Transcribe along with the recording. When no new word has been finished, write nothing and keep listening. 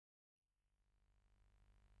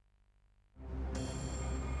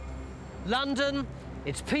London,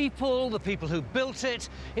 its people, the people who built it,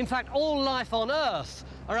 in fact, all life on Earth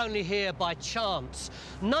are only here by chance.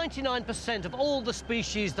 99% of all the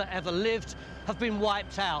species that ever lived have been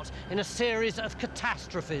wiped out in a series of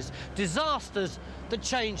catastrophes, disasters that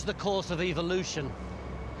changed the course of evolution.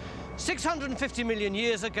 650 million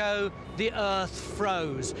years ago, the Earth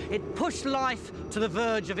froze. It pushed life to the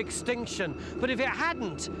verge of extinction. But if it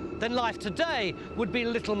hadn't, then life today would be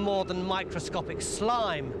little more than microscopic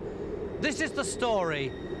slime. This is the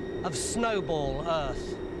story of Snowball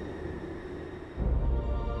Earth.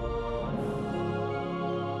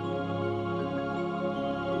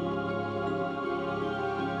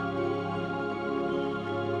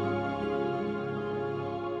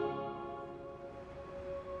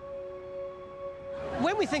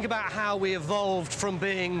 When we think about how we evolved from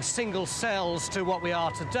being single cells to what we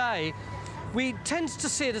are today, we tend to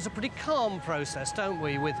see it as a pretty calm process, don't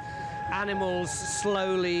we, with animals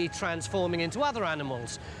slowly transforming into other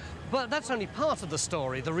animals. But that's only part of the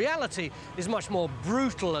story. The reality is much more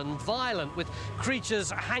brutal and violent, with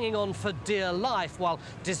creatures hanging on for dear life while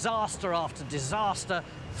disaster after disaster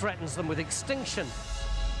threatens them with extinction.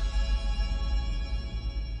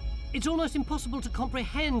 It's almost impossible to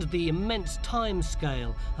comprehend the immense time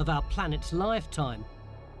scale of our planet's lifetime.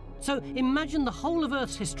 So imagine the whole of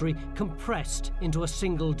Earth's history compressed into a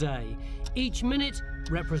single day. Each minute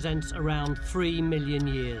represents around 3 million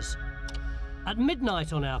years. At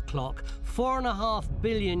midnight on our clock, 4.5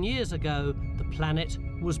 billion years ago, the planet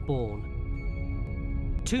was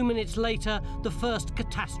born. 2 minutes later, the first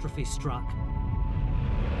catastrophe struck.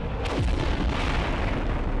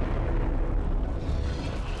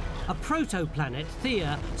 A protoplanet,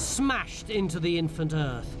 Theia, smashed into the infant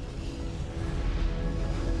Earth.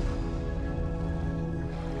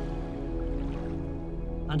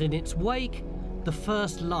 And in its wake, the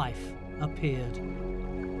first life appeared.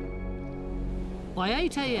 By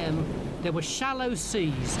 8 a.m., there were shallow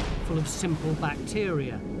seas full of simple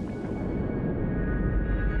bacteria.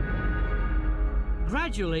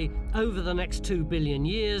 Gradually, over the next 2 billion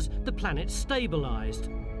years, the planet stabilized,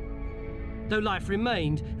 though life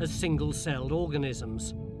remained as single-celled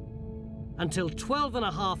organisms. Until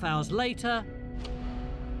 12.5 hours later,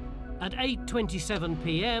 at 8:27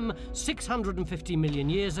 p.m., 650 million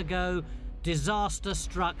years ago, disaster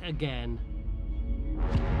struck again.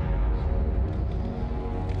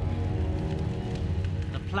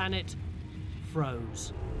 The planet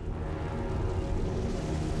froze.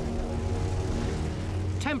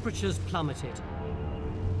 Temperatures plummeted.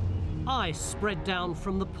 Ice spread down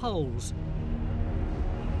from the poles.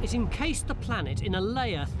 It encased the planet in a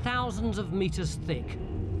layer thousands of meters thick.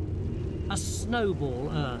 A snowball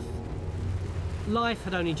Earth. Life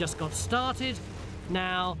had only just got started.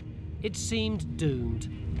 Now, it seemed doomed.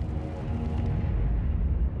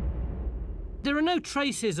 There are no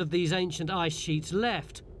traces of these ancient ice sheets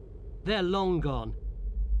left. They're long gone.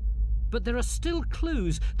 But there are still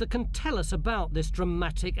clues that can tell us about this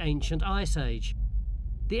dramatic ancient ice age.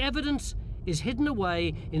 The evidence is hidden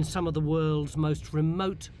away in some of the world's most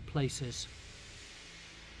remote places.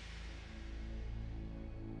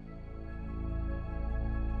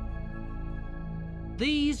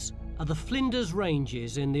 These are the Flinders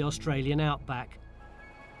Ranges in the Australian outback.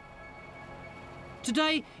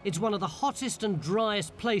 Today, it's one of the hottest and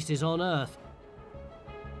driest places on Earth.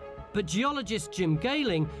 But geologist Jim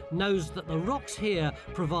Gayling knows that the rocks here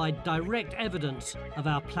provide direct evidence of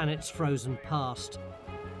our planet's frozen past.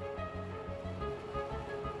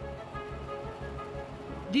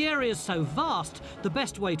 The area is so vast, the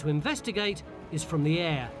best way to investigate is from the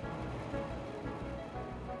air.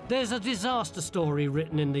 There's a disaster story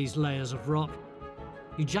written in these layers of rock.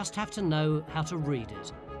 You just have to know how to read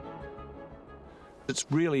it. It's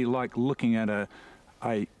really like looking at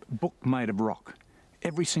a book made of rock.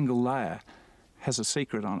 Every single layer has a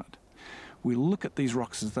secret on it. We look at these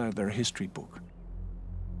rocks as though they're a history book.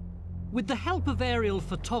 With the help of aerial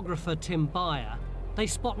photographer Tim Beyer, they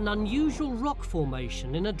spot an unusual rock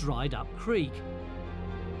formation in a dried-up creek.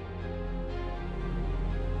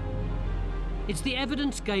 It's the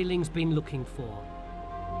evidence Gayling's been looking for.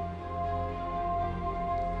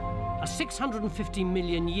 A 650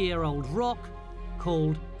 million year old rock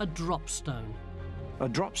called a dropstone. A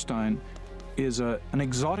dropstone is an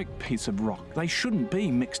exotic piece of rock. They shouldn't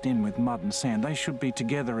be mixed in with mud and sand. They should be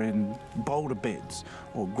together in boulder beds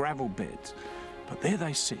or gravel beds. But there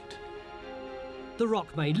they sit. The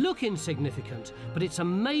rock may look insignificant, but it's a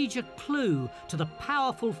major clue to the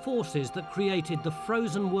powerful forces that created the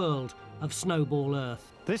frozen world of Snowball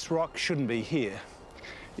Earth. This rock shouldn't be here.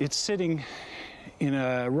 It's sitting in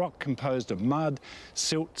a rock composed of mud,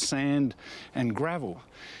 silt, sand and gravel.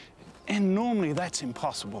 And normally that's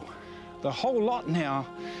impossible. The whole lot now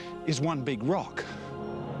is one big rock.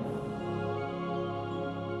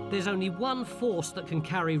 There's only one force that can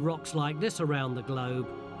carry rocks like this around the globe,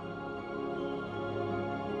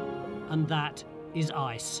 and that is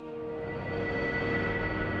ice.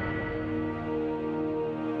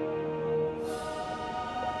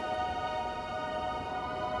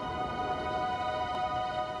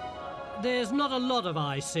 There's not a lot of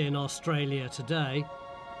ice in Australia today.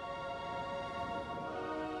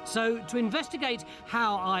 So, to investigate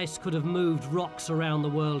how ice could have moved rocks around the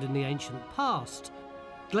world in the ancient past,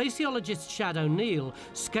 glaciologist Shad O'Neill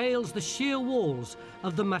scales the sheer walls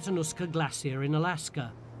of the Matanuska Glacier in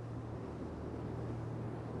Alaska.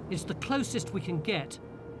 It's the closest we can get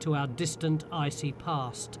to our distant icy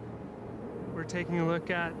past. We're taking a look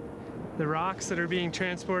at the rocks that are being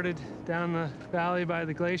transported down the valley by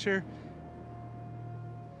the glacier.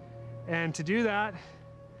 And to do that,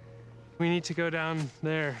 we need to go down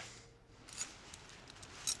there.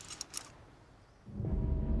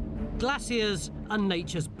 Glaciers are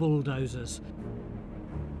nature's bulldozers.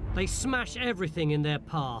 They smash everything in their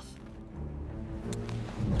path.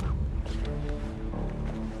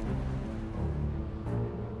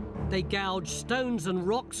 They gouge stones and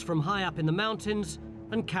rocks from high up in the mountains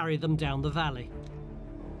and carry them down the valley.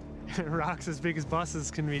 Rocks as big as buses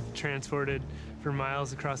can be transported for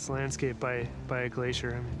miles across the landscape by a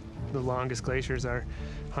glacier. I mean, the longest glaciers are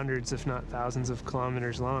hundreds, if not thousands, of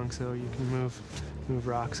kilometers long, so you can move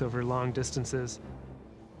rocks over long distances.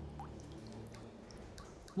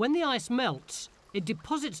 When the ice melts, it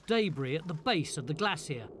deposits debris at the base of the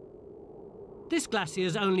glacier. This glacier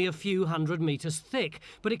is only a few hundred meters thick,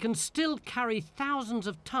 but it can still carry thousands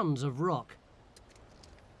of tons of rock.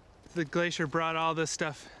 The glacier brought all this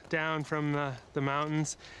stuff down from the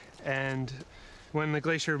mountains, and when the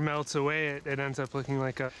glacier melts away, it ends up looking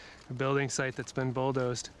like a building site that's been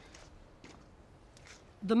bulldozed.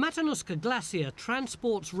 The Matanuska Glacier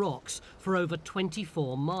transports rocks for over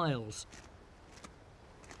 24 miles.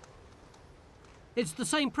 It's the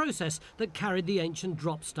same process that carried the ancient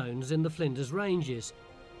drop stones in the Flinders Ranges.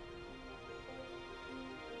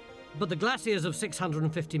 But the glaciers of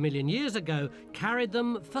 650 million years ago carried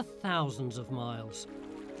them for thousands of miles.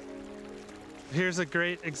 Here's a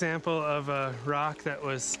great example of a rock that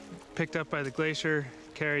was picked up by the glacier,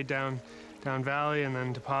 carried down valley, and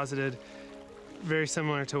then deposited. Very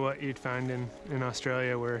similar to what you'd find in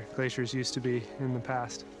Australia, where glaciers used to be in the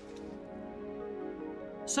past.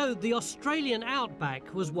 So the Australian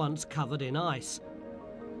outback was once covered in ice.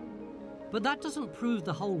 But that doesn't prove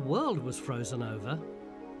the whole world was frozen over.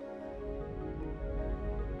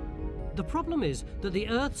 The problem is that the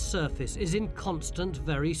Earth's surface is in constant,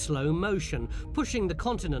 very slow motion, pushing the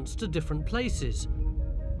continents to different places.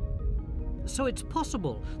 So it's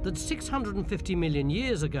possible that 650 million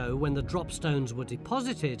years ago, when the drop stones were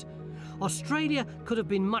deposited, Australia could have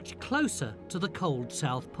been much closer to the cold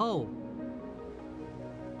South Pole.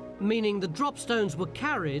 Meaning the drop stones were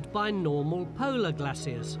carried by normal polar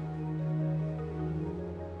glaciers.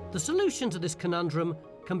 The solution to this conundrum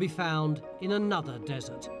can be found in another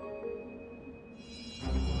desert.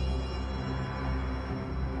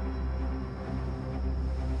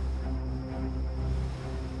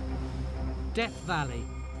 Death Valley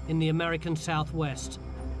in the American Southwest.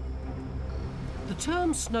 The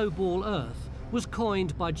term Snowball Earth was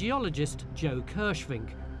coined by geologist Joe Kirschvink,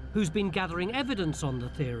 who's been gathering evidence on the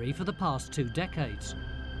theory for the past 2 decades.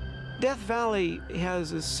 Death Valley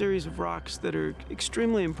has a series of rocks that are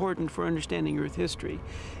extremely important for understanding Earth history.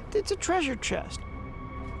 It's a treasure chest.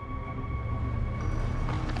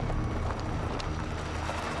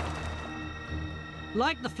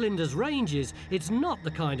 Like the Flinders Ranges, it's not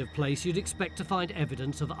the kind of place you'd expect to find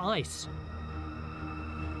evidence of ice.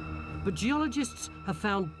 But geologists have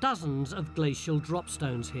found dozens of glacial drop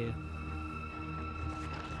stones here.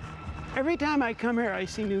 Every time I come here, I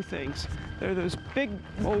see new things. There are those big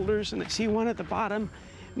boulders, and I see one at the bottom,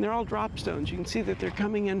 and they're all drop stones. You can see that they're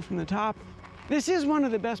coming in from the top. This is one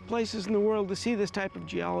of the best places in the world to see this type of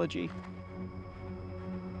geology.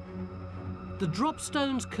 The drop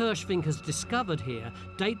stones Kirschvink has discovered here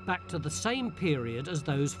date back to the same period as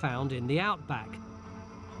those found in the outback.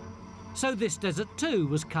 So this desert too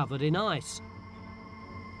was covered in ice.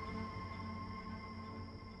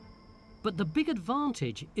 But the big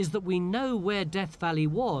advantage is that we know where Death Valley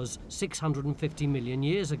was 650 million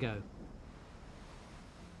years ago.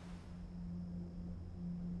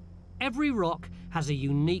 Every rock has a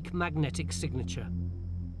unique magnetic signature.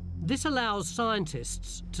 This allows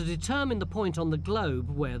scientists to determine the point on the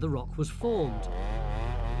globe where the rock was formed.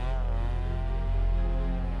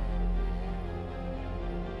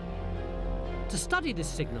 To study this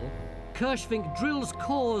signal, Kirschvink drills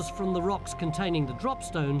cores from the rocks containing the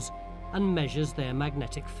dropstones and measures their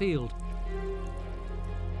magnetic field.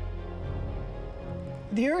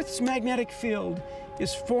 The Earth's magnetic field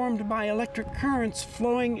is formed by electric currents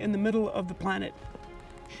flowing in the middle of the planet.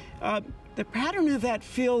 The pattern of that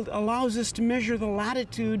field allows us to measure the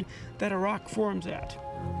latitude that a rock forms at.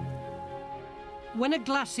 When a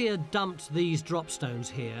glacier dumped these dropstones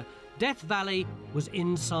here, Death Valley was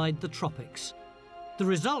inside the tropics. The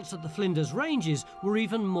results at the Flinders Ranges were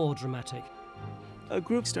even more dramatic. A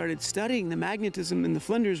group started studying the magnetism in the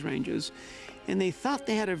Flinders Ranges, and they thought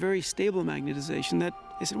they had a very stable magnetization. That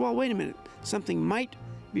they said, well, wait a minute, something might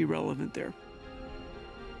be relevant there.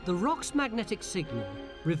 The rock's magnetic signal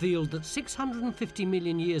revealed that 650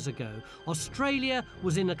 million years ago, Australia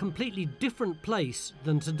was in a completely different place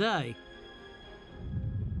than today.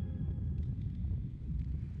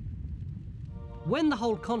 When the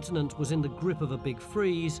whole continent was in the grip of a big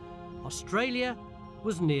freeze, Australia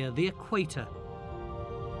was near the equator.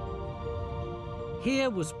 Here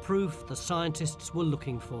was proof the scientists were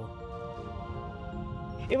looking for.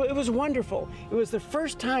 It was wonderful. It was the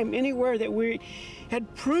first time anywhere that we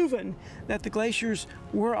had proven that the glaciers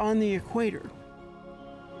were on the equator.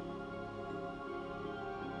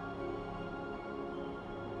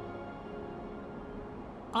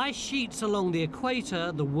 Ice sheets along the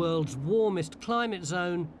equator, the world's warmest climate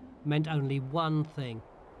zone, meant only one thing.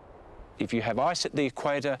 If you have ice at the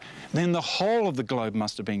equator, then the whole of the globe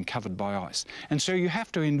must have been covered by ice. And so you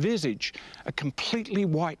have to envisage a completely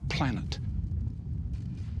white planet.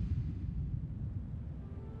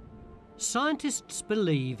 Scientists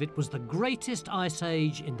believe it was the greatest ice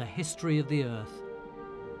age in the history of the Earth.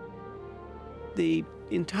 The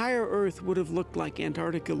entire Earth would have looked like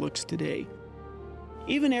Antarctica looks today.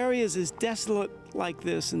 Even areas as desolate like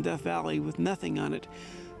this in Death Valley with nothing on it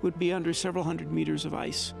would be under several hundred meters of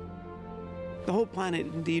ice. The whole planet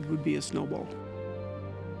indeed would be a snowball.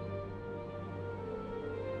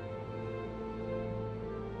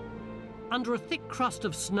 Under a thick crust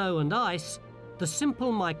of snow and ice, the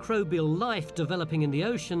simple microbial life developing in the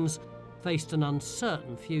oceans faced an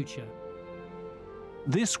uncertain future.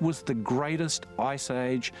 This was the greatest ice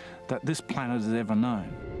age that this planet has ever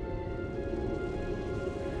known.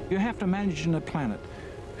 You have to imagine a planet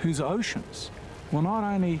whose oceans were not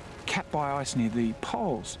only capped by ice near the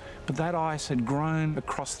poles, but that ice had grown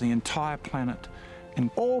across the entire planet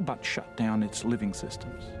and all but shut down its living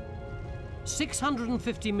systems.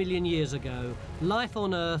 650 million years ago, life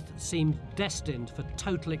on Earth seemed destined for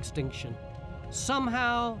total extinction.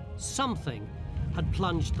 Somehow, something had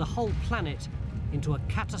plunged the whole planet into a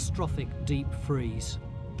catastrophic deep freeze.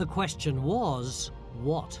 The question was,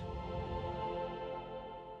 what?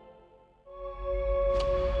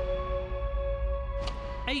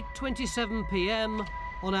 "8:27 p.m.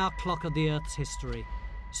 on our clock of the Earth's history,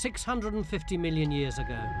 650 million years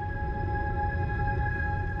ago.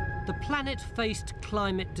 The planet faced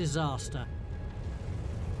climate disaster,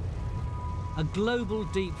 a global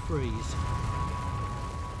deep freeze.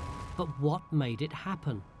 But what made it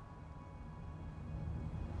happen?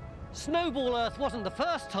 Snowball Earth wasn't the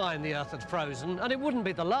first time the Earth had frozen, and it wouldn't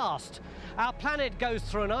be the last. Our planet goes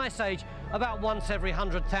through an ice age about once every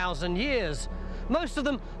 100,000 years. Most of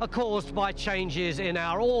them are caused by changes in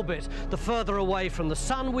our orbit. The further away from the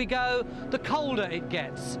sun we go, the colder it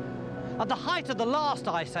gets. At the height of the last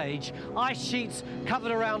ice age, ice sheets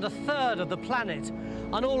covered around a third of the planet,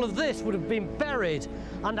 and all of this would have been buried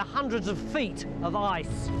under hundreds of feet of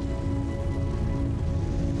ice.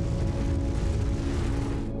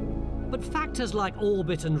 But factors like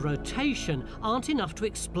orbit and rotation aren't enough to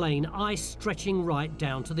explain ice stretching right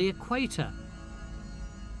down to the equator.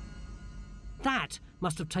 That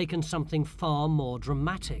must have taken something far more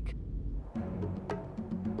dramatic.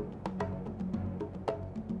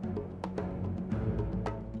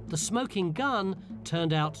 The smoking gun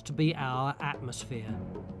turned out to be our atmosphere.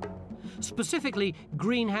 Specifically,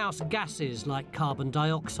 greenhouse gases like carbon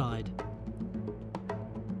dioxide.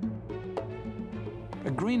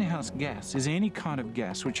 A greenhouse gas is any kind of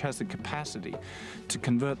gas which has the capacity to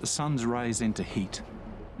convert the sun's rays into heat,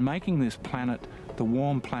 making this planet the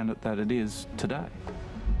warm planet that it is today.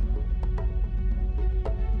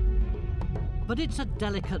 But it's a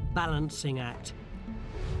delicate balancing act.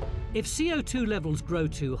 If CO2 levels grow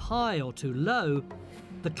too high or too low,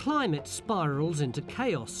 the climate spirals into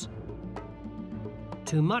chaos.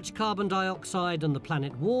 Too much carbon dioxide and the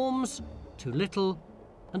planet warms, too little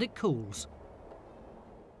and it cools.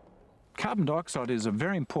 Carbon dioxide is a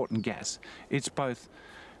very important gas. It's both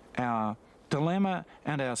our dilemma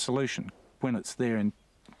and our solution when it's there in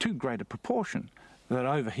too great a proportion that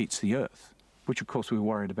overheats the Earth. which of course we're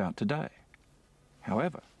worried about today.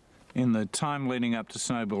 However, in the time leading up to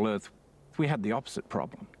Snowball Earth, we had the opposite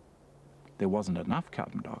problem. There wasn't enough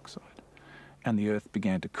carbon dioxide, and the Earth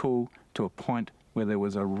began to cool to a point where there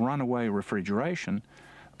was a runaway refrigeration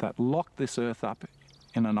that locked this Earth up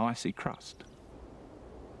in an icy crust.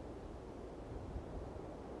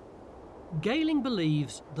 Gehling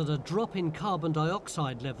believes that a drop in carbon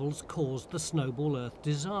dioxide levels caused the Snowball Earth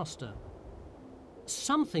disaster.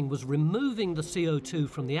 Something was removing the CO2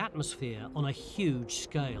 from the atmosphere on a huge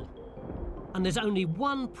scale. And there's only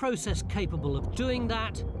one process capable of doing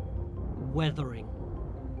that: weathering.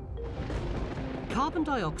 Carbon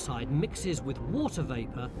dioxide mixes with water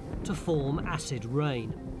vapour to form acid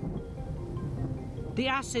rain. The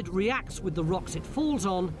acid reacts with the rocks it falls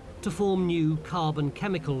on to form new carbon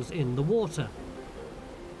chemicals in the water.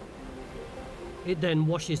 It then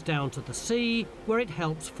washes down to the sea, where it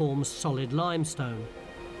helps form solid limestone.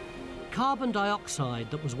 Carbon dioxide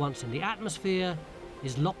that was once in the atmosphere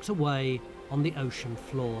is locked away on the ocean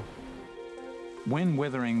floor. When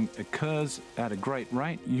weathering occurs at a great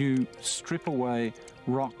rate, you strip away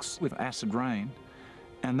rocks with acid rain,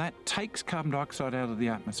 and that takes carbon dioxide out of the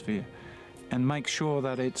atmosphere and makes sure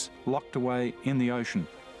that it's locked away in the ocean.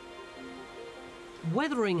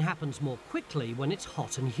 Weathering happens more quickly when it's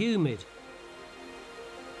hot and humid.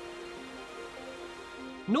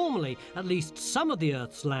 Normally, at least some of the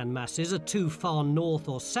Earth's land masses are too far north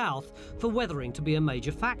or south for weathering to be a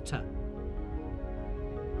major factor.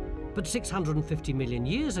 But 650 million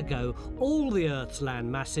years ago, all the Earth's land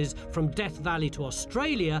masses from Death Valley to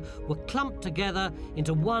Australia were clumped together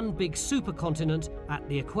into one big supercontinent at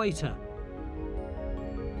the equator.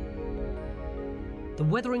 The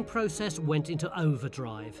weathering process went into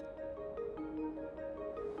overdrive.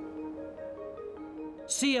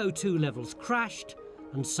 CO2 levels crashed,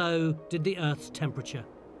 and so did the Earth's temperature.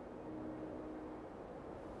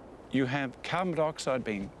 You have carbon dioxide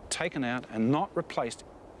being taken out and not replaced,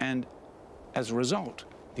 and as a result,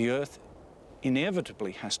 the Earth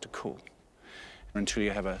inevitably has to cool until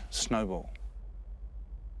you have a snowball.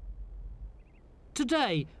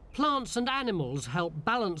 Today, plants and animals help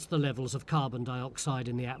balance the levels of carbon dioxide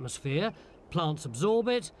in the atmosphere. Plants absorb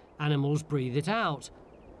it, animals breathe it out.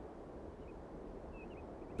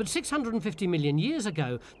 But 650 million years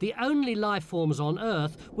ago, the only life forms on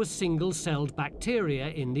Earth were single-celled bacteria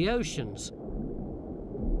in the oceans.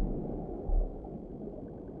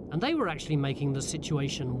 And they were actually making the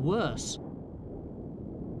situation worse.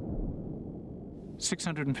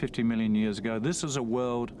 650 million years ago, this is a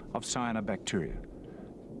world of cyanobacteria.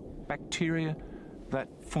 Bacteria that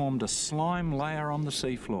formed a slime layer on the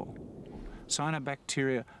seafloor.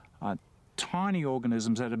 Cyanobacteria are tiny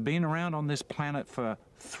organisms that have been around on this planet for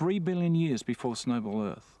 3 billion years before Snowball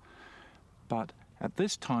Earth. But at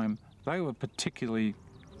this time, they were particularly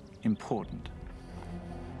important.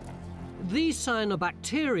 These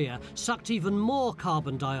cyanobacteria sucked even more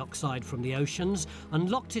carbon dioxide from the oceans and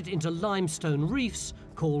locked it into limestone reefs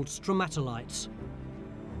called stromatolites.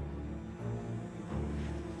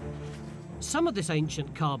 Some of this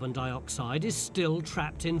ancient carbon dioxide is still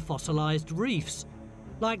trapped in fossilised reefs,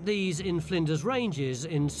 like these in Flinders Ranges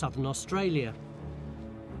in southern Australia.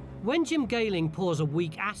 When Jim Gehling pours a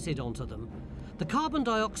weak acid onto them, the carbon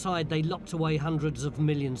dioxide they locked away hundreds of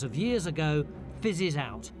millions of years ago fizzes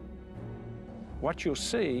out. What you'll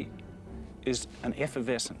see is an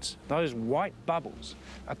effervescence. Those white bubbles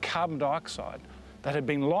are carbon dioxide that had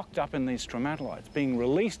been locked up in these stromatolites, being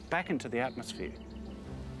released back into the atmosphere.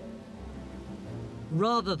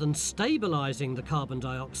 Rather than stabilising the carbon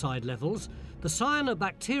dioxide levels, the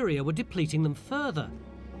cyanobacteria were depleting them further.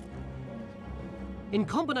 In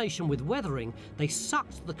combination with weathering, they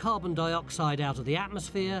sucked the carbon dioxide out of the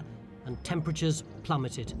atmosphere and temperatures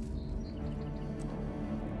plummeted.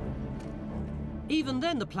 Even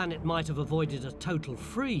then, the planet might have avoided a total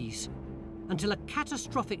freeze, until a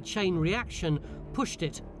catastrophic chain reaction pushed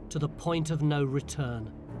it to the point of no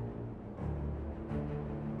return.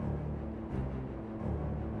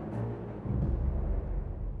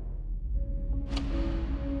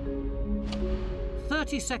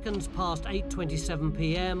 "30 seconds past 8:27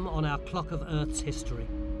 p.m. on our clock of Earth's history.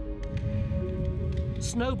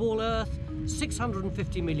 Snowball Earth,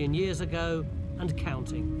 650 million years ago, and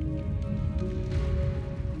counting.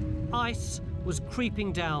 Ice was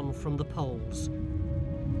creeping down from the poles.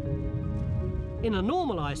 In a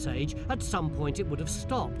normal ice age, at some point it would have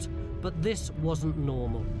stopped, but this wasn't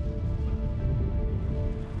normal.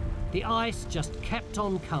 The ice just kept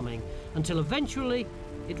on coming until eventually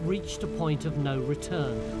it reached a point of no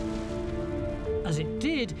return. As it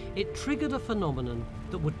did, it triggered a phenomenon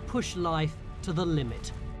that would push life to the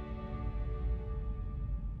limit.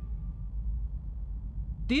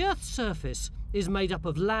 The Earth's surface is made up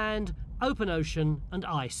of land, open ocean and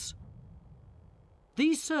ice.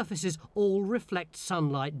 These surfaces all reflect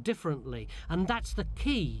sunlight differently, and that's the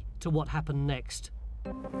key to what happened next.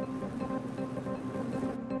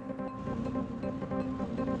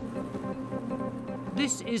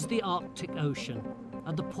 This is the Arctic Ocean,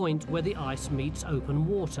 at the point where the ice meets open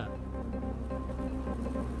water.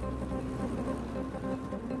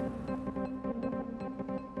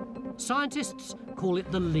 Scientists call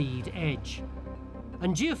it the lead edge.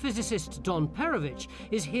 And geophysicist Don Perovich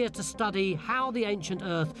is here to study how the ancient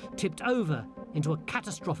Earth tipped over into a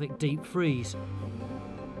catastrophic deep freeze.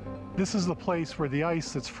 This is the place where the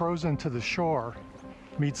ice that's frozen to the shore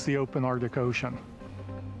meets the open Arctic Ocean.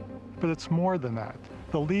 But it's more than that.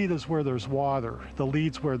 The lead is where there's water, the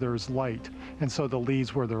lead's where there's light, and so the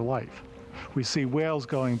lead's where there's life. We see whales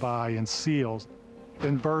going by and seals,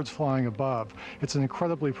 and birds flying above. It's an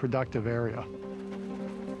incredibly productive area.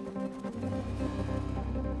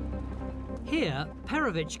 Here,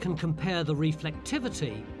 Perovich can compare the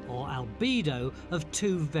reflectivity, or albedo, of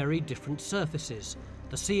two very different surfaces,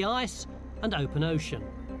 the sea ice and open ocean.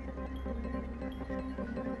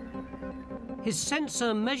 His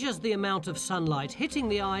sensor measures the amount of sunlight hitting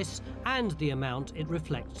the ice and the amount it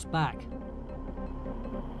reflects back.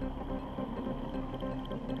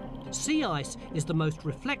 Sea ice is the most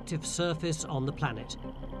reflective surface on the planet.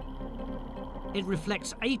 It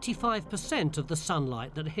reflects 85% of the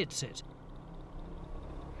sunlight that hits it.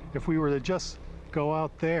 If we were to just go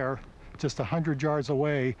out there, just 100 yards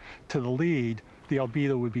away to the lead, the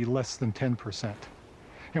albedo would be less than 10%.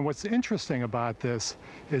 And what's interesting about this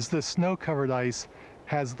is this snow-covered ice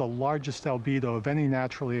has the largest albedo of any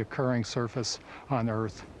naturally occurring surface on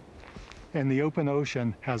Earth, and the open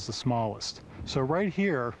ocean has the smallest. So right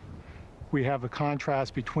here, we have a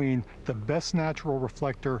contrast between the best natural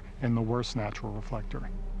reflector and the worst natural reflector.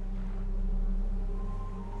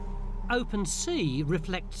 Open sea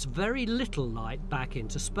reflects very little light back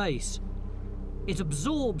into space. It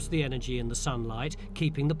absorbs the energy in the sunlight,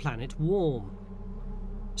 keeping the planet warm.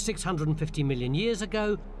 650 million years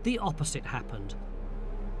ago, the opposite happened.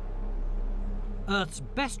 Earth's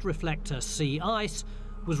best reflector, sea ice,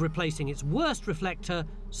 was replacing its worst reflector,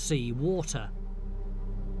 sea water.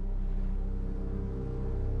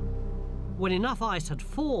 When enough ice had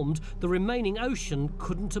formed, the remaining ocean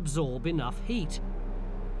couldn't absorb enough heat.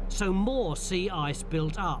 So more sea ice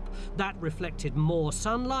built up. That reflected more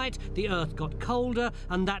sunlight, the Earth got colder,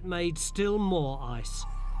 and that made still more ice.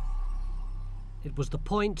 It was the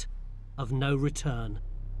point of no return.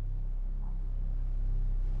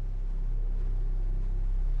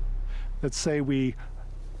 Let's say we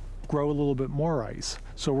grow a little bit more ice.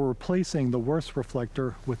 So we're replacing the worst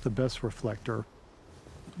reflector with the best reflector.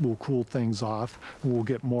 We'll cool things off, we'll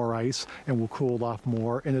get more ice, and we'll cool it off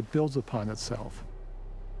more, and it builds upon itself.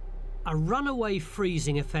 A runaway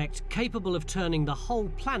freezing effect capable of turning the whole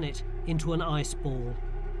planet into an ice ball.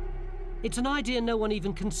 It's an idea no one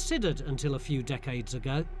even considered until a few decades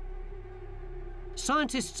ago.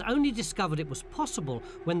 Scientists only discovered it was possible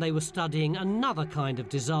when they were studying another kind of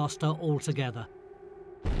disaster altogether.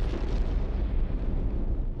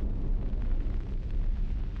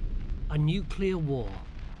 A nuclear war.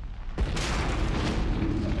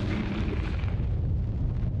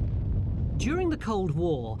 During the Cold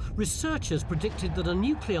War, researchers predicted that a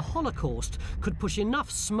nuclear holocaust could push enough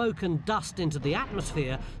smoke and dust into the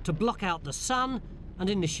atmosphere to block out the sun and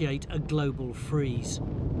initiate a global freeze.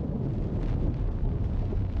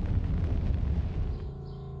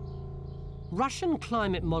 Russian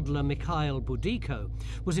climate modeler Mikhail Budiko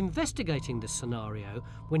was investigating this scenario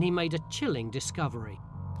when he made a chilling discovery.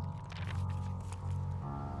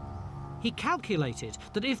 He calculated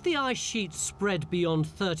that if the ice sheets spread beyond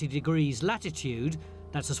 30 degrees latitude,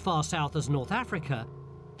 that's as far south as North Africa,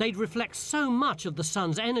 they'd reflect so much of the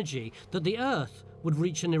sun's energy that the Earth would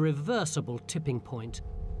reach an irreversible tipping point.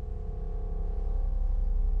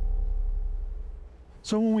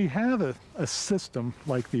 So when we have a system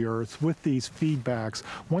like the Earth with these feedbacks,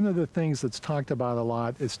 one of the things that's talked about a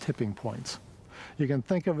lot is tipping points. You can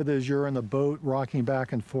think of it as you're in a boat rocking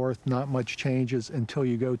back and forth, not much changes until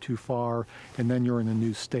you go too far, and then you're in a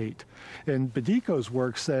new state. And Budiko's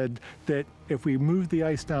work said that if we moved the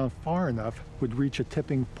ice down far enough, we'd reach a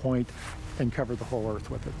tipping point and cover the whole Earth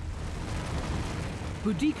with it.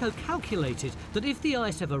 Budiko calculated that if the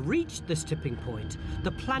ice ever reached this tipping point,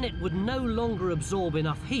 the planet would no longer absorb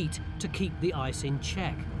enough heat to keep the ice in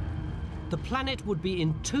check. The planet would be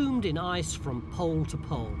entombed in ice from pole to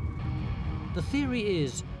pole. The theory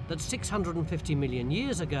is that 650 million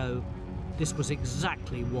years ago, this was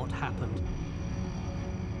exactly what happened.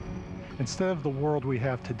 Instead of the world we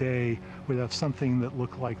have today, we'd have something that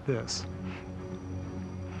looked like this.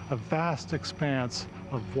 A vast expanse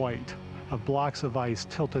of white, of blocks of ice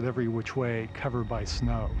tilted every which way, covered by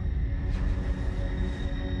snow.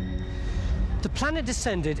 The planet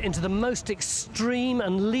descended into the most extreme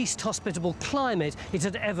and least hospitable climate it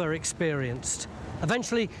had ever experienced.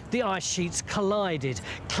 Eventually, the ice sheets collided,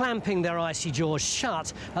 clamping their icy jaws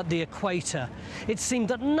shut at the equator. It seemed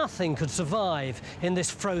that nothing could survive in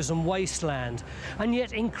this frozen wasteland. And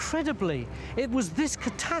yet, incredibly, it was this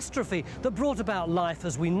catastrophe that brought about life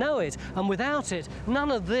as we know it, and without it,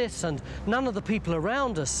 none of this and none of the people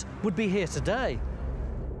around us would be here today.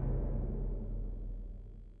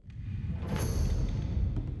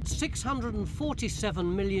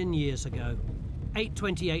 647 million years ago,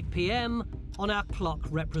 8:28 p.m. on our clock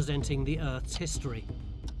representing the Earth's history.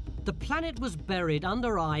 The planet was buried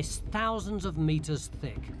under ice thousands of meters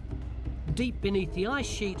thick. Deep beneath the ice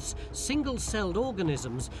sheets, single-celled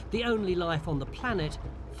organisms, the only life on the planet,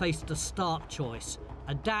 faced a stark choice: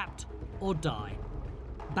 adapt or die.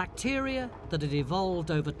 Bacteria that had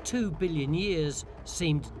evolved over 2 billion years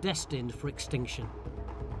seemed destined for extinction.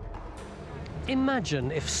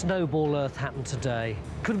 Imagine if Snowball Earth happened today.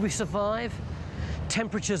 Could we survive?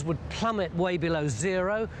 Temperatures would plummet way below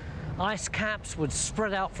zero, ice caps would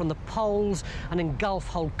spread out from the poles and engulf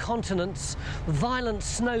whole continents, violent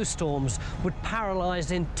snowstorms would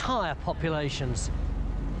paralyze entire populations.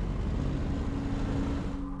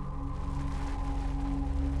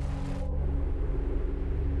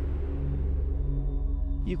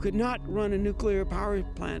 You could not run a nuclear power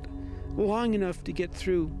plant long enough to get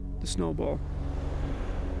through the snowball.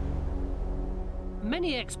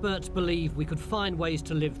 Many experts believe we could find ways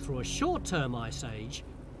to live through a short-term ice age,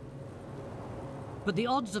 but the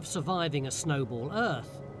odds of surviving a Snowball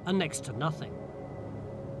Earth are next to nothing.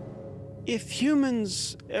 If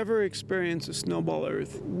humans ever experience a snowball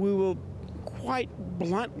Earth, we will quite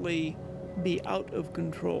bluntly be out of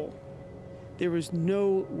control. There is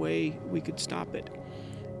no way we could stop it.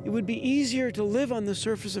 It would be easier to live on the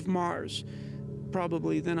surface of Mars,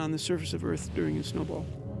 probably, than on the surface of Earth during a snowball.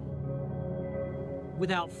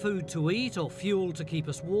 Without food to eat or fuel to keep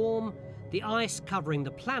us warm, the ice covering the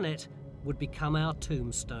planet would become our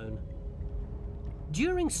tombstone.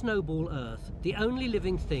 During Snowball Earth, the only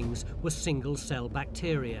living things were single-cell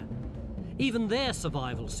bacteria. Even their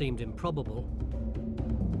survival seemed improbable.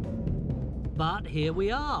 But here we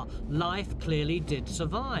are. Life clearly did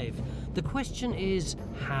survive. The question is,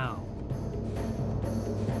 how?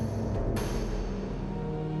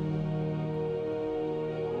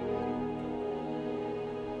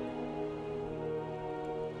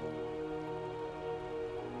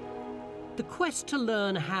 The quest to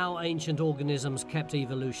learn how ancient organisms kept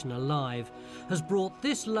evolution alive has brought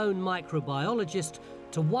this lone microbiologist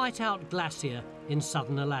to Whiteout Glacier in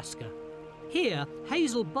southern Alaska. Here,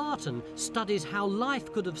 Hazel Barton studies how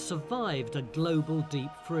life could have survived a global deep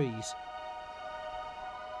freeze.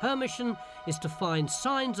 Her mission is to find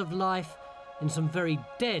signs of life in some very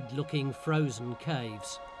dead-looking frozen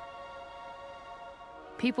caves.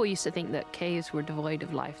 People used to think that caves were devoid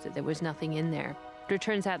of life, that there was nothing in there. But it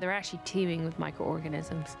turns out they're actually teeming with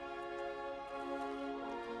microorganisms.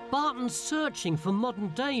 Barton's searching for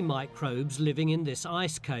modern-day microbes living in this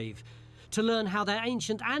ice cave to learn how their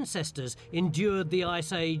ancient ancestors endured the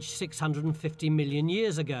Ice Age 650 million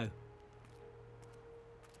years ago.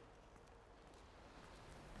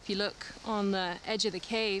 If you look on the edge of the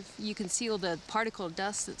cave, you can see all the particle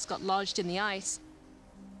dust that's got lodged in the ice.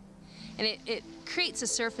 And it creates a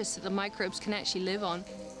surface that the microbes can actually live on.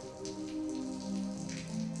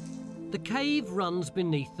 The cave runs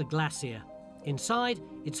beneath the glacier. Inside,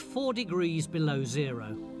 it's 4 degrees below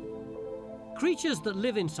zero. Creatures that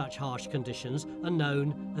live in such harsh conditions are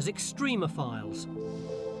known as extremophiles.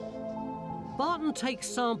 Barton takes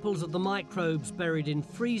samples of the microbes buried in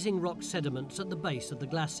freezing rock sediments at the base of the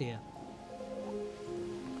glacier.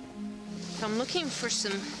 I'm looking for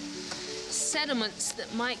some sediments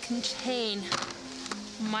that might contain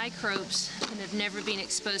microbes that have never been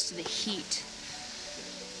exposed to the heat.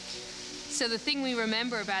 So the thing we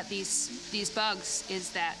remember about these bugs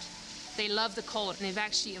is that they love the cold, and they've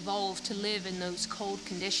actually evolved to live in those cold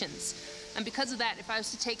conditions. And because of that, if I was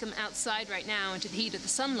to take them outside right now into the heat of the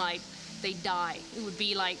sunlight, they die. It would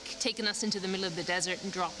be like taking us into the middle of the desert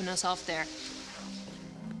and dropping us off there.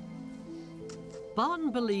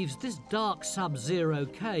 Barton believes this dark sub-zero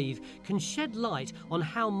cave can shed light on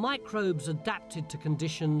how microbes adapted to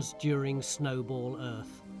conditions during Snowball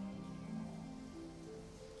Earth.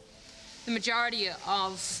 The majority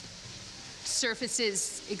of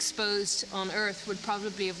surfaces exposed on Earth would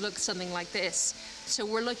probably have looked something like this. So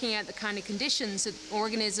we're looking at the kind of conditions that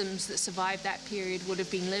organisms that survived that period would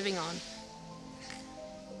have been living on.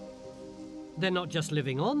 They're not just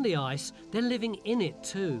living on the ice, they're living in it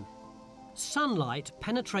too. Sunlight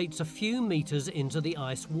penetrates a few meters into the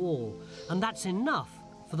ice wall, and that's enough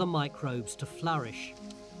for the microbes to flourish.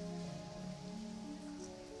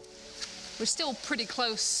 We're still pretty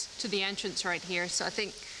close to the entrance right here, so I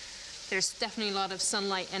think there's definitely a lot of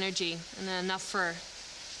sunlight energy and enough for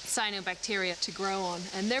cyanobacteria to grow on.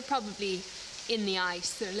 And they're probably in the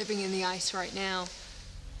ice. They're living in the ice right now.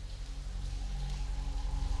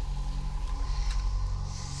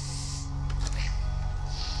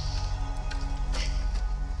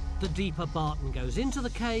 The deeper Barton goes into the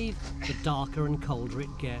cave, the darker and colder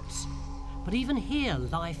it gets. But even here,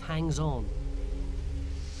 life hangs on.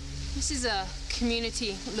 This is a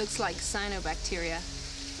community that looks like cyanobacteria.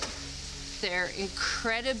 They're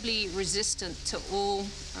incredibly resistant to all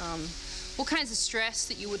kinds of stress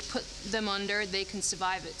that you would put them under. They can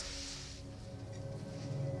survive it.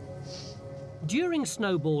 During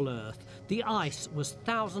Snowball Earth, the ice was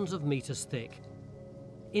thousands of meters thick,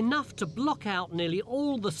 enough to block out nearly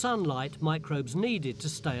all the sunlight microbes needed to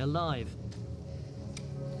stay alive.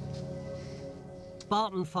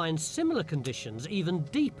 Barton finds similar conditions even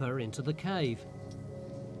deeper into the cave.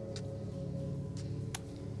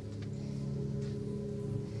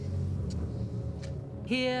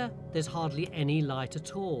 Here, there's hardly any light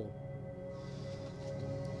at all.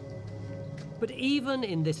 But even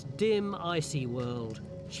in this dim, icy world,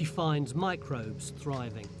 she finds microbes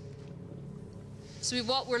thriving. So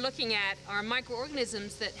what we're looking at are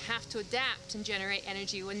microorganisms that have to adapt and generate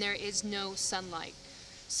energy when there is no sunlight.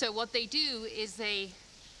 So what they do is they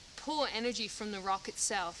pull energy from the rock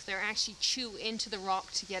itself. They actually chew into the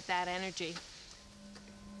rock to get that energy.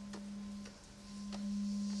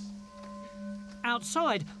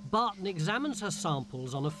 Outside, Barton examines her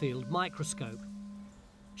samples on a field microscope.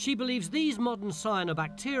 She believes these modern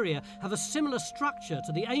cyanobacteria have a similar structure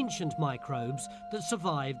to the ancient microbes that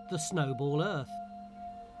survived the Snowball Earth.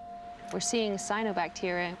 We're seeing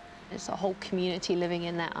cyanobacteria. There's a whole community living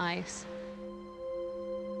in that ice.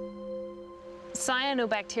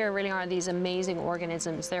 Cyanobacteria really are these amazing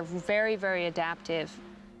organisms. They're very, very adaptive.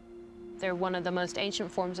 They're one of the most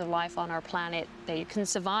ancient forms of life on our planet. They can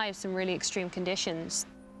survive some really extreme conditions.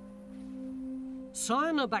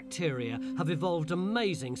 Cyanobacteria have evolved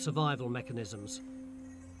amazing survival mechanisms.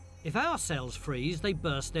 If our cells freeze, they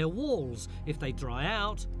burst their walls. If they dry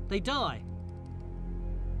out, they die.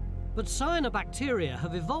 But cyanobacteria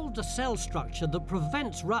have evolved a cell structure that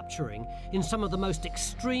prevents rupturing in some of the most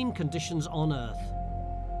extreme conditions on Earth.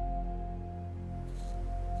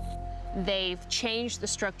 They've changed the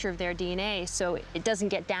structure of their DNA so it doesn't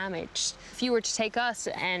get damaged. If you were to take us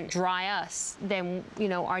and dry us, then, you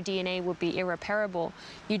know, our DNA would be irreparable.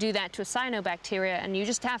 You do that to a cyanobacteria and you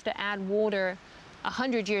just have to add water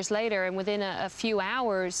 100 years later, and within a few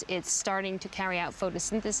hours, it's starting to carry out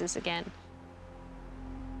photosynthesis again.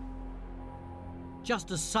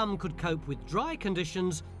 Just as some could cope with dry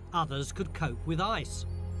conditions, others could cope with ice.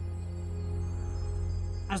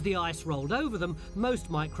 As the ice rolled over them,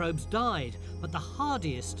 most microbes died, but the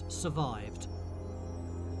hardiest survived.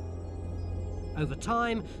 Over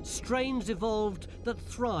time, strains evolved that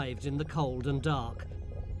thrived in the cold and dark,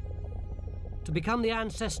 to become the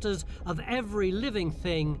ancestors of every living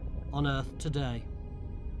thing on Earth today.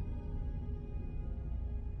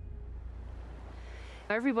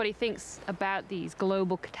 Everybody thinks about these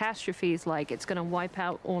global catastrophes like it's going to wipe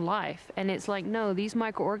out all life. And it's like, no, these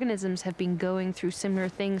microorganisms have been going through similar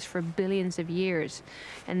things for billions of years.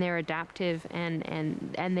 And they're adaptive and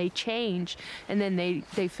they change. And then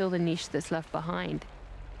they fill the niche that's left behind.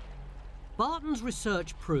 Barton's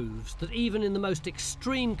research proves that even in the most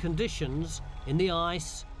extreme conditions, in the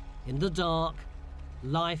ice, in the dark,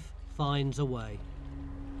 life finds a way.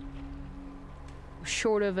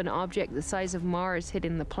 Short of an object the size of Mars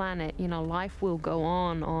hitting the planet, you know, life will go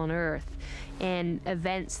on Earth. And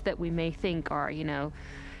events that we may think are, you know,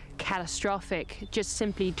 catastrophic just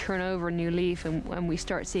simply turn over a new leaf and we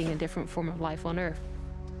start seeing a different form of life on Earth.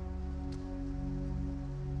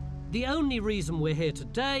 The only reason we're here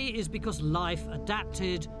today is because life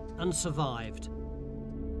adapted and survived.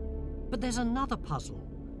 But there's another puzzle.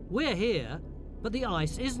 We're here, but the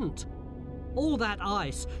ice isn't. All that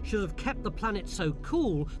ice should have kept the planet so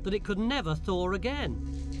cool that it could never thaw again.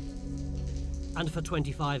 And for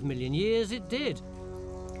 25 million years it did.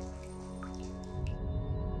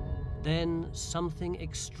 Then something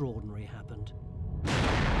extraordinary happened.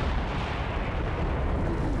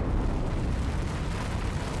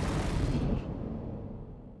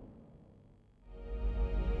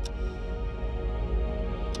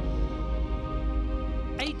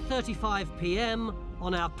 3:35 p.m.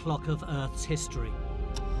 on our clock of Earth's history.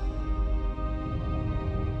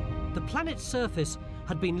 The planet's surface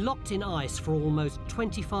had been locked in ice for almost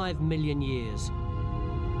 25 million years.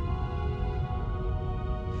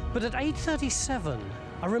 But at 8:37,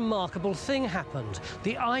 a remarkable thing happened.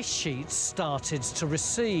 The ice sheets started to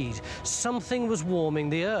recede. Something was warming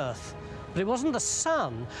the Earth. But it wasn't the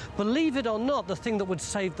sun. Believe it or not, the thing that would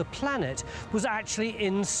save the planet was actually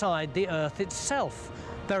inside the Earth itself,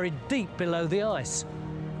 buried deep below the ice.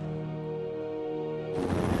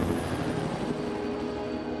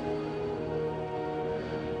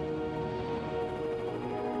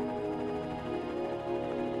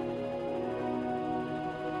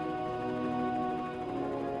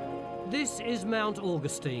 This is Mount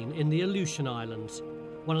Augustine in the Aleutian Islands,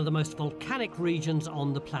 one of the most volcanic regions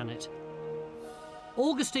on the planet.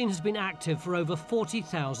 Augustine has been active for over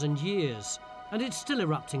 40,000 years, and it's still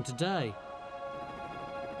erupting today.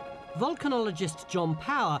 Volcanologist John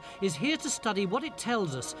Power is here to study what it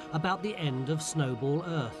tells us about the end of Snowball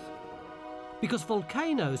Earth. Because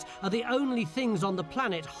volcanoes are the only things on the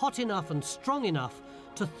planet hot enough and strong enough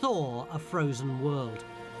to thaw a frozen world.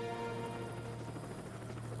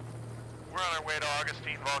 We're on our way to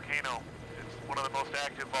Augustine Volcano. It's one of the most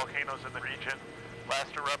active volcanoes in the region.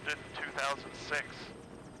 Last erupted in 2006.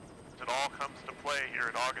 It all comes to play here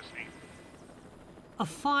at Augustine. A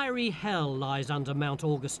fiery hell lies under Mount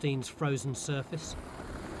Augustine's frozen surface.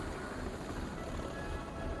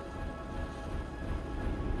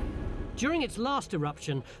 During its last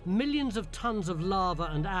eruption, millions of tons of lava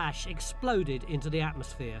and ash exploded into the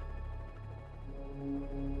atmosphere.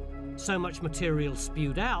 So much material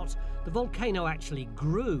spewed out, the volcano actually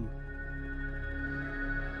grew.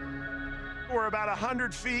 We're about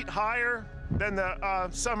 100 feet higher than the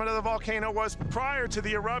summit of the volcano was prior to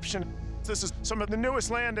the eruption. This is some of the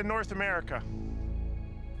newest land in North America.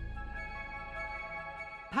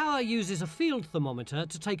 Power uses a field thermometer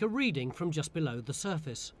to take a reading from just below the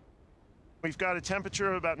surface. We've got a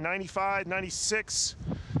temperature of about 95, 96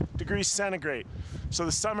 degrees centigrade. So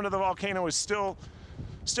the summit of the volcano is still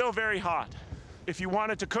very hot. If you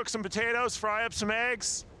wanted to cook some potatoes, fry up some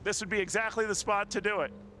eggs, this would be exactly the spot to do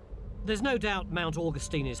it. There's no doubt Mount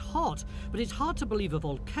Augustine is hot, but it's hard to believe a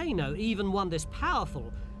volcano, even one this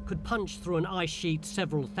powerful, could punch through an ice sheet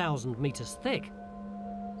several thousand meters thick.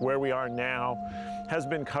 Where we are now has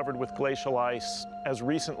been covered with glacial ice as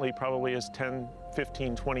recently probably as 10,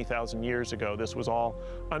 15, 20,000 years ago. This was all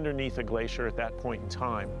underneath a glacier at that point in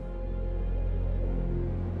time.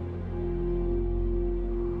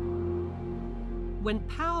 When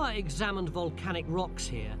Power examined volcanic rocks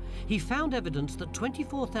here, he found evidence that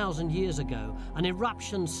 24,000 years ago, an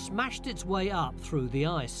eruption smashed its way up through the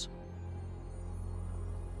ice.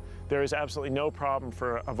 There is absolutely no problem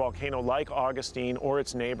for a volcano like Augustine or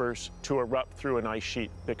its neighbors to erupt through an ice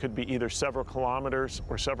sheet that could be either several kilometers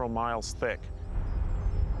or several miles thick.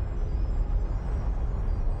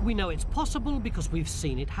 We know it's possible because we've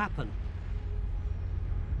seen it happen.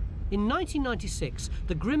 In 1996,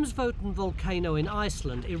 the Grímsvötn volcano in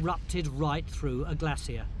Iceland erupted right through a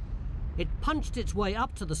glacier. It punched its way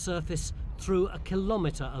up to the surface through a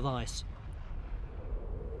kilometre of ice.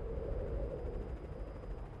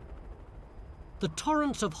 The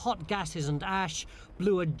torrents of hot gases and ash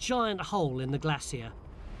blew a giant hole in the glacier.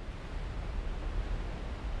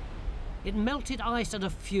 It melted ice at a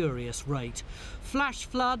furious rate. Flash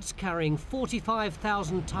floods carrying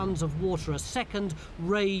 45,000 tons of water a second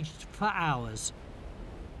raged for hours.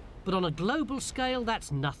 But on a global scale,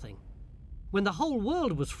 that's nothing. When the whole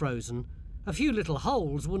world was frozen, a few little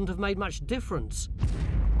holes wouldn't have made much difference.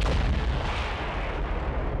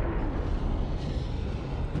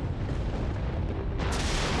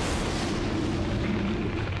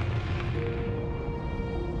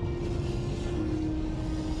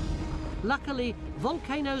 Luckily,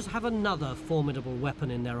 volcanoes have another formidable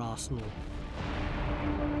weapon in their arsenal.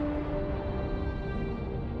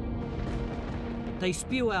 They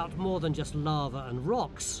spew out more than just lava and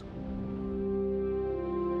rocks.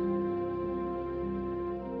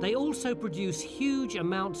 They also produce huge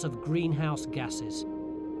amounts of greenhouse gases.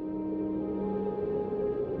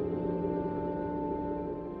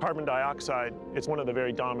 Carbon dioxide is one of the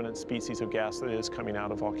very dominant species of gas that is coming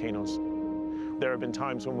out of volcanoes. There have been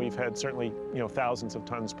times when we've had certainly, thousands of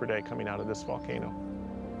tons per day coming out of this volcano.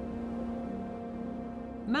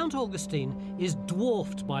 Mount Augustine is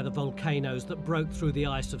dwarfed by the volcanoes that broke through the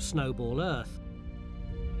ice of Snowball Earth.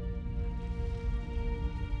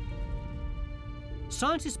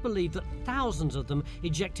 Scientists believe that thousands of them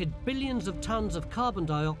ejected billions of tons of carbon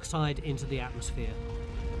dioxide into the atmosphere.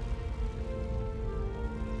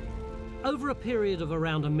 Over a period of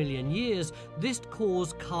around 1 million years, this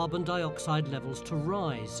caused carbon dioxide levels to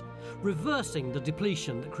rise, reversing the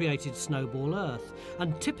depletion that created Snowball Earth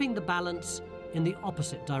and tipping the balance in the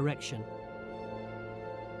opposite direction.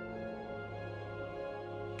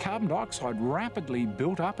 Carbon dioxide rapidly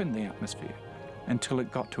built up in the atmosphere until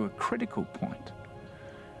it got to a critical point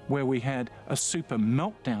where we had a super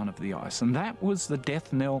meltdown of the ice, and that was the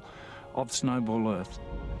death knell of Snowball Earth.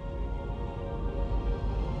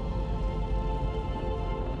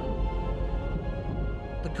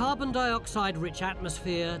 The carbon dioxide-rich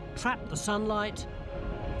atmosphere trapped the sunlight,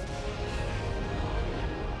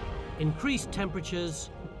 increased temperatures,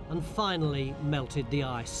 and finally melted the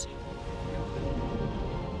ice.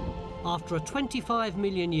 After a 25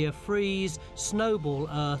 million year freeze, Snowball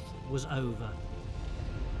Earth was over.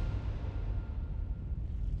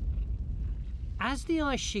 As the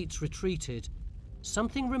ice sheets retreated,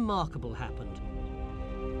 something remarkable happened.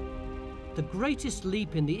 The greatest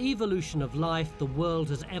leap in the evolution of life the world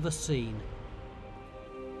has ever seen.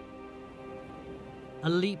 A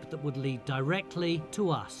leap that would lead directly to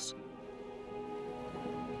us.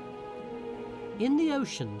 In the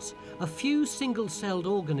oceans, a few single-celled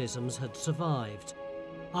organisms had survived.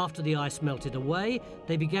 After the ice melted away,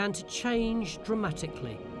 they began to change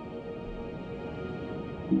dramatically.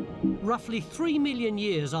 Roughly 3 million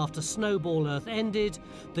years after Snowball Earth ended,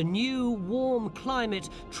 the new warm climate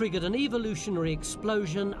triggered an evolutionary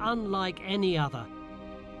explosion unlike any other.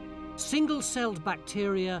 Single-celled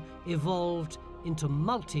bacteria evolved into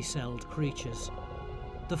multi-celled creatures.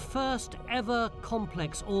 The first ever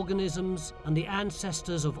complex organisms and the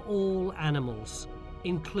ancestors of all animals,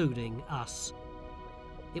 including us.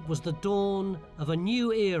 It was the dawn of a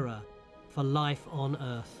new era for life on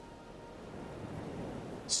Earth.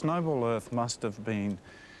 Snowball Earth must have been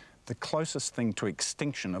the closest thing to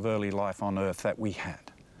extinction of early life on Earth that we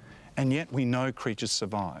had. And yet we know creatures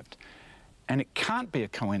survived. And it can't be a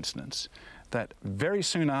coincidence that very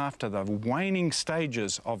soon after the waning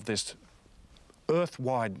stages of this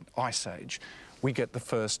Earth-wide ice age, we get the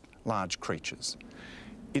first large creatures.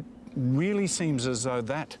 It really seems as though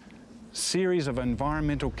that series of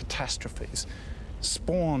environmental catastrophes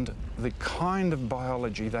spawned the kind of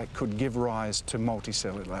biology that could give rise to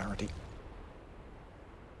multicellularity.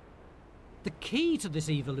 The key to this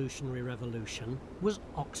evolutionary revolution was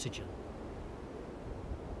oxygen.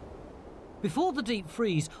 Before the deep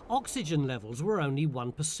freeze, oxygen levels were only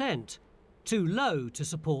 1%, too low to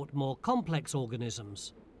support more complex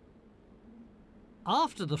organisms.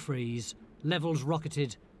 After the freeze, levels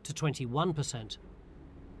rocketed to 21%.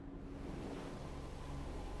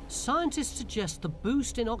 Scientists suggest the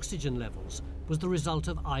boost in oxygen levels was the result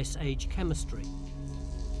of Ice Age chemistry.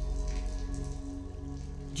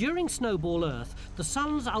 During Snowball Earth, the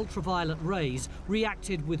sun's ultraviolet rays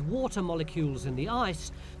reacted with water molecules in the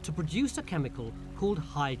ice to produce a chemical called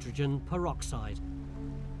hydrogen peroxide.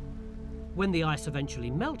 When the ice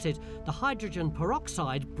eventually melted, the hydrogen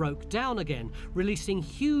peroxide broke down again, releasing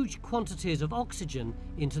huge quantities of oxygen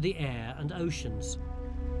into the air and oceans.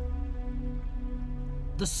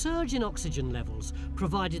 The surge in oxygen levels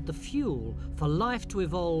provided the fuel for life to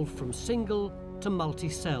evolve from single to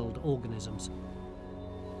multi-celled organisms.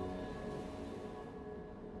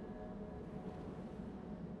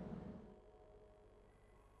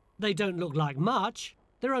 They don't look like much.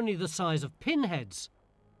 They're only the size of pinheads.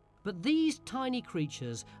 But these tiny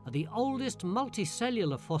creatures are the oldest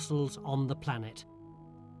multicellular fossils on the planet.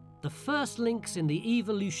 The first links in the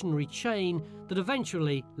evolutionary chain that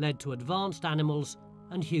eventually led to advanced animals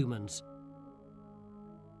and humans.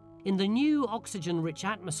 In the new oxygen-rich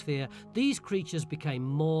atmosphere, these creatures became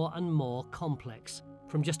more and more complex,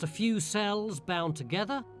 from just a few cells bound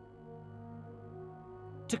together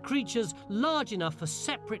to creatures large enough for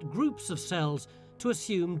separate groups of cells to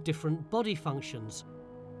assume different body functions.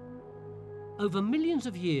 Over millions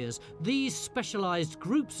of years, these specialized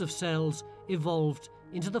groups of cells evolved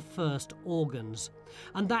into the first organs,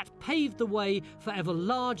 and that paved the way for ever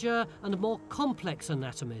larger and more complex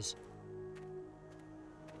anatomies.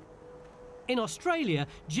 In Australia,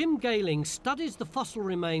 Jim Gayling studies the fossil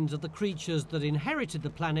remains of the creatures that inherited the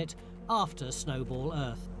planet after Snowball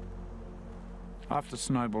Earth. After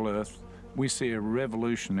Snowball Earth, we see a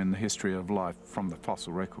revolution in the history of life from the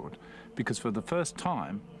fossil record, because for the first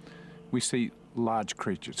time, we see large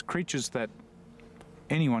creatures, creatures that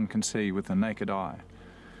anyone can see with the naked eye.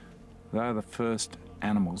 They are the first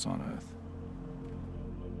animals on Earth.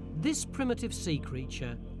 This primitive sea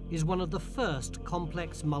creature is one of the first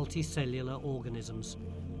complex multicellular organisms.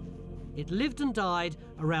 It lived and died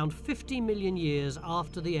around 50 million years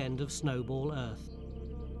after the end of Snowball Earth.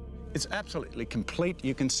 It's absolutely complete.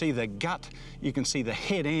 You can see the gut, you can see the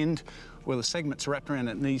head end where the segments are wrapped around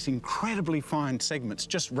it, and these incredibly fine segments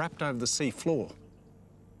just wrapped over the sea floor.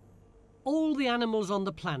 All the animals on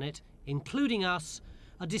the planet, including us,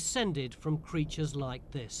 are descended from creatures like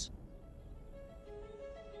this.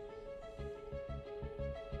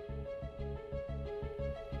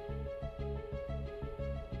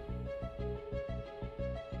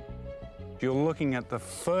 You're looking at the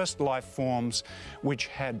first life forms which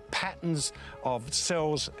had patterns of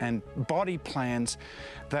cells and body plans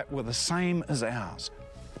that were the same as ours.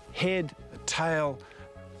 Head, a tail,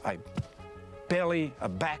 a belly, a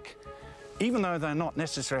back. Even though they're not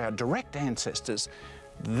necessarily our direct ancestors,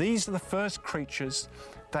 these are the first creatures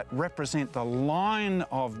that represent the line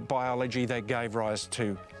of biology that gave rise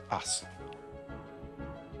to us.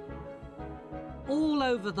 All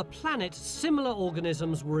over the planet, similar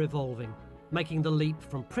organisms were evolving, making the leap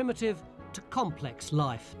from primitive to complex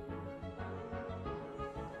life.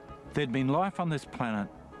 There'd been life on this planet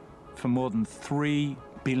for more than 3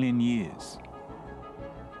 billion years.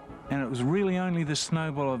 And it was really only the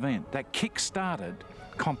Snowball event that kick-started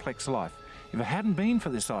complex life. If it hadn't been for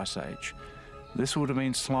this ice age, this would have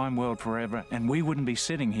been slime world forever, and we wouldn't be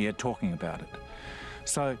sitting here talking about it.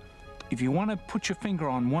 So if you want to put your finger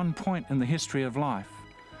on one point in the history of life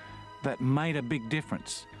that made a big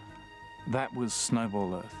difference, that was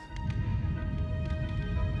Snowball Earth.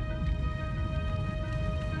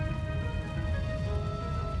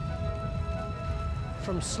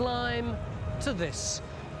 From slime to this,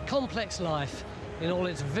 complex life in all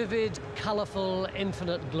its vivid, colourful,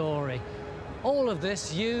 infinite glory. All of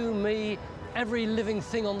this, you, me, every living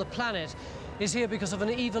thing on the planet, is here because of an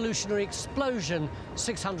evolutionary explosion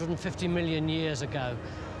 650 million years ago,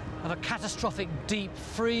 of a catastrophic deep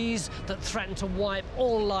freeze that threatened to wipe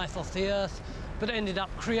all life off the Earth, but ended up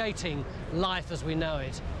creating life as we know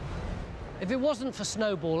it. If it wasn't for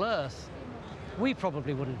Snowball Earth, we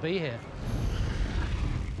probably wouldn't be here.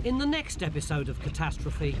 In the next episode of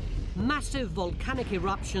Catastrophe, massive volcanic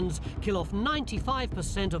eruptions kill off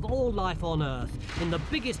 95% of all life on Earth in the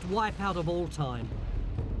biggest wipeout of all time.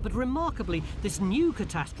 But remarkably, this new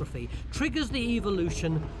catastrophe triggers the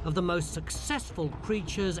evolution of the most successful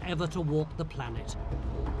creatures ever to walk the planet,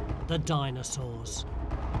 the dinosaurs.